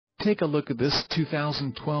Take a look at this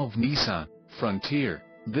 2012 Nissan Frontier.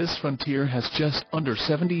 This Frontier has just under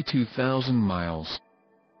 72,000 miles.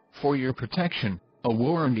 For your protection, a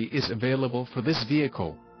warranty is available for this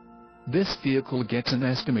vehicle. This vehicle gets an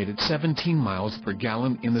estimated 17 miles per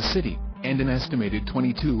gallon in the city, and an estimated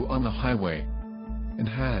 22 on the highway. And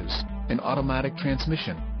has an automatic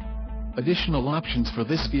transmission. Additional options for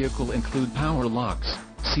this vehicle include power locks,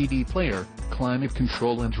 CD player, climate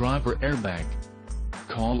control and driver airbag.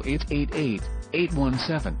 Call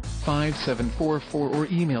 888-817-5744 or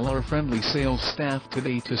email our friendly sales staff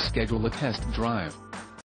today to schedule a test drive.